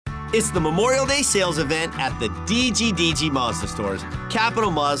It's the Memorial Day sales event at the DGDG Mazda stores.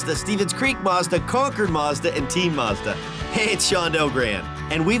 Capital Mazda, Stevens Creek Mazda, Concord Mazda, and Team Mazda. Hey, it's Sean Delgrand.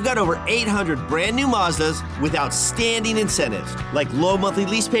 And we've got over 800 brand new Mazdas with outstanding incentives, like low monthly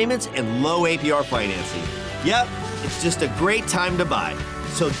lease payments and low APR financing. Yep, it's just a great time to buy.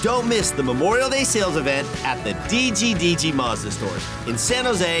 So don't miss the Memorial Day sales event at the DGDG Mazda stores in San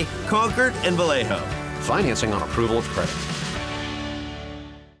Jose, Concord, and Vallejo. Financing on approval of credit.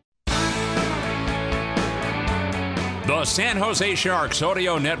 The San Jose Sharks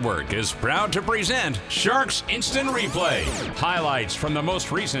Audio Network is proud to present Sharks Instant Replay. Highlights from the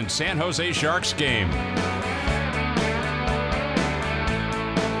most recent San Jose Sharks game.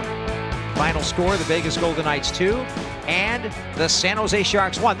 Final score, the Vegas Golden Knights 2 and the San Jose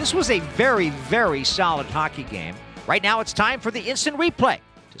Sharks 1. This was a very, very solid hockey game. Right now it's time for the instant replay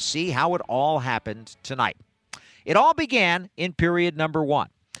to see how it all happened tonight. It all began in period number 1.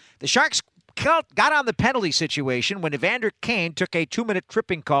 The Sharks got on the penalty situation when Evander Kane took a 2-minute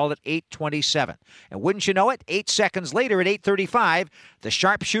tripping call at 8:27. And wouldn't you know it, 8 seconds later at 8:35, the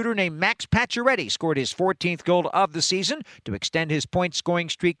sharpshooter named Max Pacioretty scored his 14th goal of the season to extend his point-scoring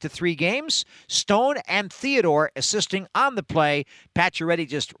streak to 3 games. Stone and Theodore assisting on the play. Pacioretty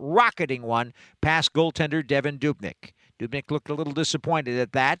just rocketing one past goaltender Devan Dubnyk. Dubnyk looked a little disappointed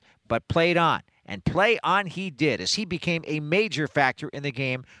at that, but played on. And play on he did as he became a major factor in the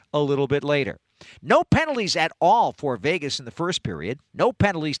game a little bit later. No penalties at all for Vegas in the first period. No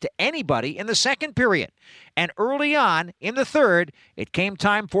penalties to anybody in the second period. And early on in the third, it came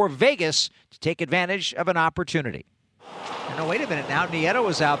time for Vegas to take advantage of an opportunity. And now, wait a minute now. Nieto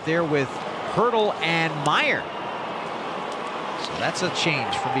was out there with Hertl and Meyer. So that's a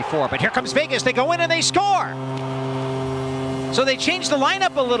change from before. But here comes Vegas. They go in and they score. So they changed the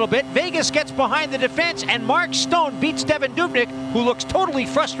lineup a little bit. Vegas gets behind the defense, and Mark Stone beats Devan Dubnyk, who looks totally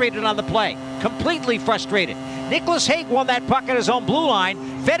frustrated on the play. Completely frustrated. Nicholas Hague won that puck at his own blue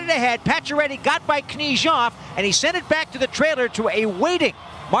line, fed it ahead. Pacioretty got by Knyzhov, and he sent it back to the trailer to a waiting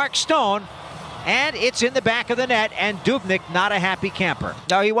Mark Stone. And it's in the back of the net, and Dubnyk not a happy camper.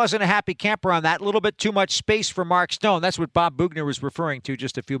 No, he wasn't a happy camper on that. A little bit too much space for Mark Stone. That's what Bob Bugner was referring to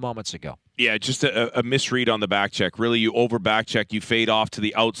just a few moments ago. Yeah, just a misread on the back check. Really, you over back check, you fade off to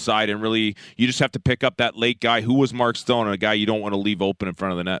the outside, and really you just have to pick up that late guy who was Mark Stone, and a guy you don't want to leave open in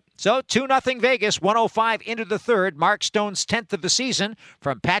front of the net. So 2-0 Vegas, 1:05 into the third. Mark Stone's 10th of the season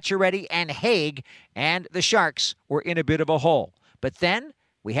from Pacioretty and Hague, and the Sharks were in a bit of a hole. But then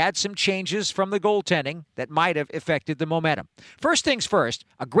we had some changes from the goaltending that might have affected the momentum. First things first,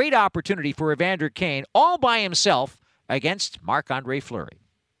 a great opportunity for Evander Kane all by himself against Marc-Andre Fleury.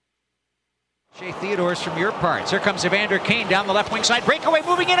 Shea Theodore's from your parts. Here comes Evander Kane down the left wing side. Breakaway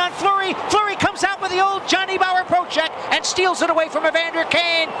moving in on Fleury. Fleury comes out with the old Johnny Bower poke check and steals it away from Evander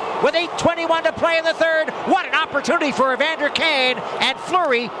Kane with 8:21 to play in the third. What an opportunity for Evander Kane, and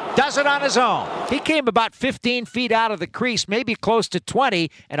Fleury does it on his own. He came about 15 feet out of the crease, maybe close to 20,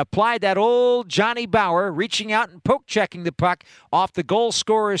 and applied that old Johnny Bower, reaching out and poke checking the puck off the goal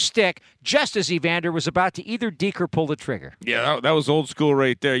scorer's stick just as Evander was about to either deke or pull the trigger. Yeah, that was old school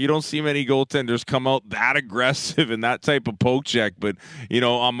right there. You don't see many goaltenders come out that aggressive in that type of poke check, but,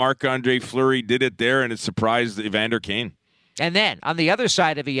 Marc-Andre Fleury did it there, and it surprised Evander Kane. And then, on the other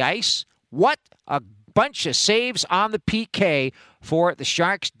side of the ice, what a bunch of saves on the PK for the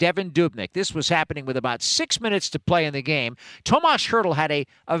Sharks' Devan Dubnyk. This was happening with about 6 minutes to play in the game. Tomas Hertl had a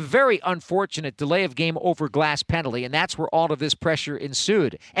very unfortunate delay of game over glass penalty, and that's where all of this pressure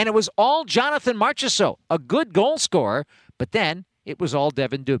ensued. And it was all Jonathan Marchessault, a good goal scorer, but then it was all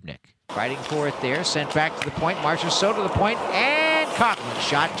Devan Dubnyk. Fighting for it there, sent back to the point. Marchessault to the point, and Coghlan.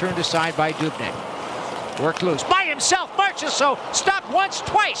 Shot turned aside by Dubnyk. Worked loose by himself. Marchessault stopped once,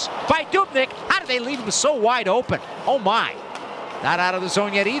 twice by Dubnyk. How did they leave him so wide open? Oh my. Not out of the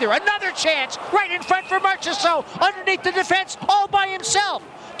zone yet either. Another chance right in front for Marchessault. Underneath the defense, all by himself.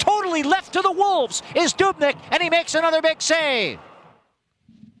 Totally left to the wolves is Dubnyk, and he makes another big save.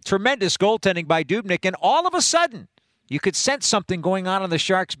 Tremendous goaltending by Dubnyk, and all of a sudden, you could sense something going on the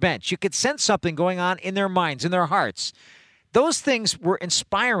Sharks bench. You could sense something going on in their minds, in their hearts. Those things were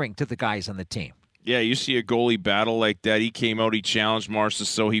inspiring to the guys on the team. Yeah, you see a goalie battle like that. He came out, he challenged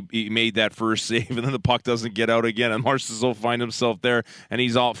Marchessault, he made that first save, and then the puck doesn't get out again, and Marchessault finds himself there, and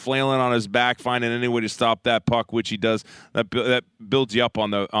he's all flailing on his back, finding any way to stop that puck, which he does. That builds you up on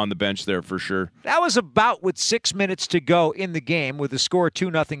the bench there for sure. That was about with 6 minutes to go in the game with the score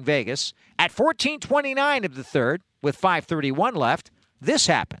 2-0 Vegas. At 14:29 of the third, with 5:31 left, this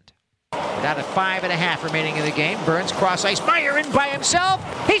happened. We're down to 5.5 remaining in the game. Burns cross ice. Meyer in by himself.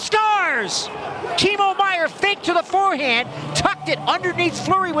 He scores! Timo Meyer faked to the forehand, tucked it underneath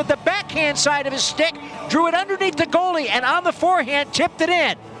Fleury with the backhand side of his stick, drew it underneath the goalie, and on the forehand tipped it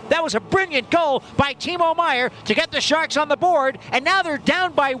in. That was a brilliant goal by Timo Meyer to get the Sharks on the board, and now they're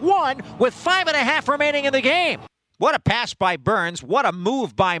down by 1 with 5.5 remaining in the game. What a pass by Burns. What a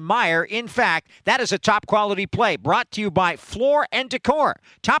move by Meyer. In fact, that is a top-quality play brought to you by Floor & Decor.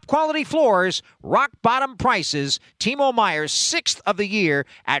 Top-quality floors, rock-bottom prices. Timo Meyer, 6th of the year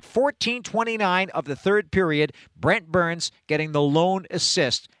at 14:29 of the third period. Brent Burns getting the lone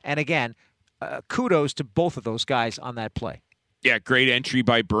assist. And again, kudos to both of those guys on that play. Yeah, great entry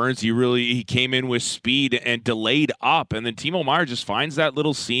by Burns. He came in with speed and delayed up, and then Timo Meyer just finds that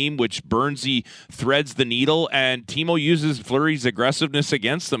little seam, which Burnsy threads the needle, and Timo uses Fleury's aggressiveness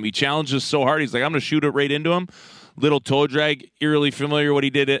against them. He challenges so hard. He's like, I'm going to shoot it right into him. Little toe drag, eerily familiar what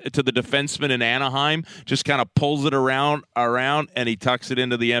he did to the defenseman in Anaheim. Just kind of pulls it around, and he tucks it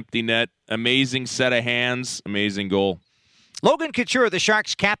into the empty net. Amazing set of hands, amazing goal. Logan Couture, the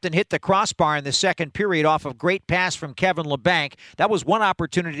Sharks captain, hit the crossbar in the second period off of great pass from Kevin Labanc. That was one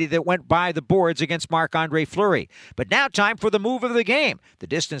opportunity that went by the boards against Marc-Andre Fleury. But now time for the move of the game. The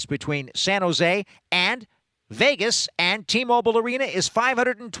distance between San Jose and Vegas and T-Mobile Arena is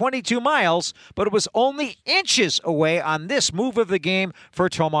 522 miles, but it was only inches away on this move of the game for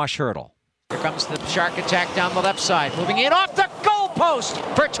Tomas Hertl. Here comes the Shark attack down the left side, moving in off the goal post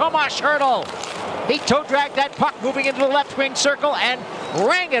for Tomas Hertl. He toe-dragged that puck moving into the left wing circle and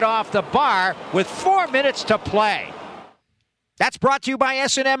rang it off the bar with 4 minutes to play. That's brought to you by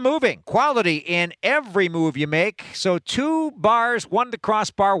S&M Moving. Quality in every move you make. So 2 bars, 1 the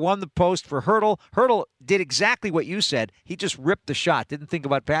crossbar, 1 the post for Hertl. Hertl did exactly what you said. He just ripped the shot, didn't think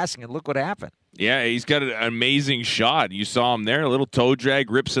about passing, and look what happened. Yeah, he's got an amazing shot. You saw him there, a little toe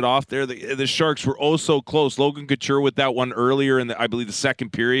drag, rips it off there. The Sharks were oh so close. Logan Couture with that one earlier in I believe the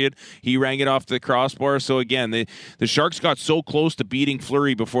second period. He rang it off the crossbar. So again, the Sharks got so close to beating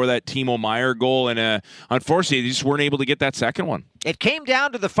Fleury before that Timo Meyer goal, and unfortunately, they just weren't able to get that second one. It came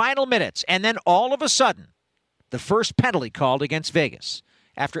down to the final minutes, and then all of a sudden, the first penalty called against Vegas.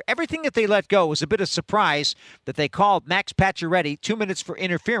 After everything that they let go, it was a bit of surprise that they called Max Pacioretty 2 minutes for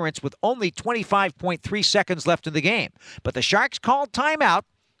interference with only 25.3 seconds left in the game. But the Sharks called timeout.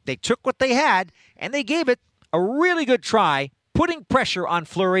 They took what they had, and they gave it a really good try, putting pressure on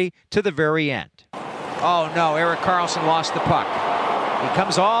Fleury to the very end. Oh, no, Erik Karlsson lost the puck. He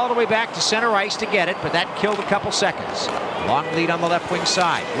comes all the way back to center ice to get it, but that killed a couple seconds. Long lead on the left wing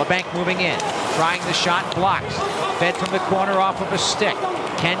side. Labanc moving in, trying the shot, blocks. Fed from the corner off of a stick.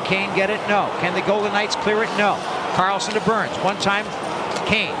 Can Kane get it? No. Can the Golden Knights clear it? No. Karlsson to Burns. One time,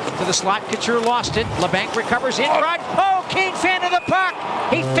 Kane to the slot. Couture lost it. Labanc recovers in front. Oh, Kane fanned on the puck.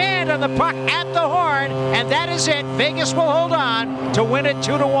 He fanned on the puck at the horn, and that is it. Vegas will hold on to win it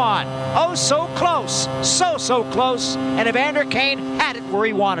 2-1. Oh, so close. So close. And Evander Kane had it where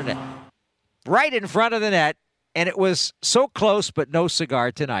he wanted it. Right in front of the net, and it was so close, but no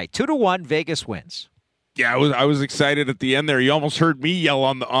cigar tonight. 2-1, Vegas wins. Yeah, I was excited at the end there. You almost heard me yell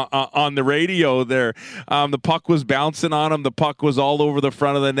on the radio there. The puck was bouncing on him. The puck was all over the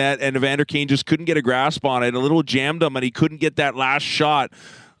front of the net, and Evander Kane just couldn't get a grasp on it. A little jammed him, and he couldn't get that last shot.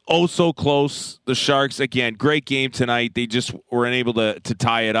 Oh, so close. The Sharks, again, great game tonight. They just were unable to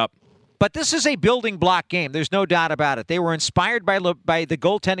tie it up. But this is a building block game. There's no doubt about it. They were inspired by the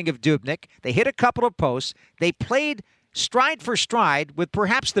goaltending of Dubnyk. They hit a couple of posts. They played stride for stride with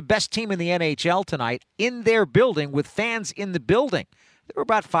perhaps the best team in the NHL tonight in their building with fans in the building. There were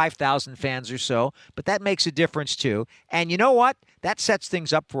about 5,000 fans or so, but that makes a difference too. And you know what? That sets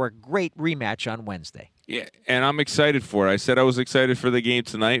things up for a great rematch on Wednesday. Yeah, and I'm excited for it. I said I was excited for the game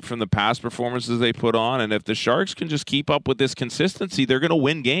tonight from the past performances they put on, and if the Sharks can just keep up with this consistency, they're going to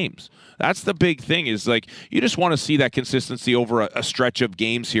win games. That's the big thing, is like you just want to see that consistency over a stretch of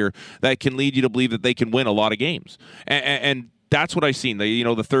games here that can lead you to believe that they can win a lot of games. And that's what I've seen.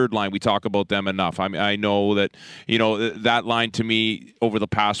 The third line, we talk about them enough. I know that, that line to me over the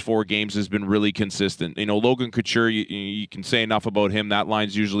past 4 games has been really consistent. Logan Couture, you can say enough about him. That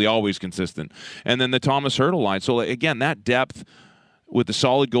line's usually always consistent. And then the Tomas Hertl line. So, again, that depth with the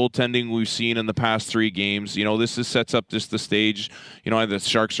solid goaltending we've seen in the past 3 games, this sets up the stage. The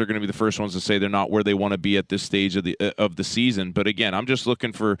Sharks are going to be the first ones to say they're not where they want to be at this stage of the season. But again, I'm just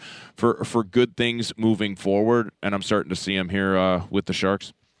looking for good things moving forward, and I'm starting to see them here with the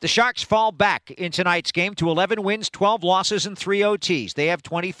Sharks. The Sharks fall back in tonight's game to 11 wins, 12 losses, and 3 OTs. They have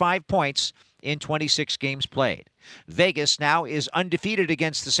 25 points in 26 games played. Vegas now is undefeated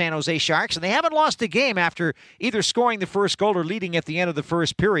against the San Jose Sharks, and they haven't lost a game after either scoring the first goal or leading at the end of the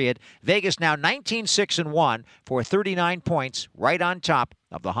first period. Vegas now 19-6-1 for 39 points, right on top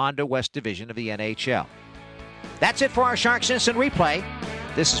of the Honda West Division of the NHL. That's it for our Sharks Instant Replay.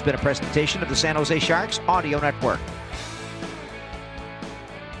 This has been a presentation of the San Jose Sharks Audio Network.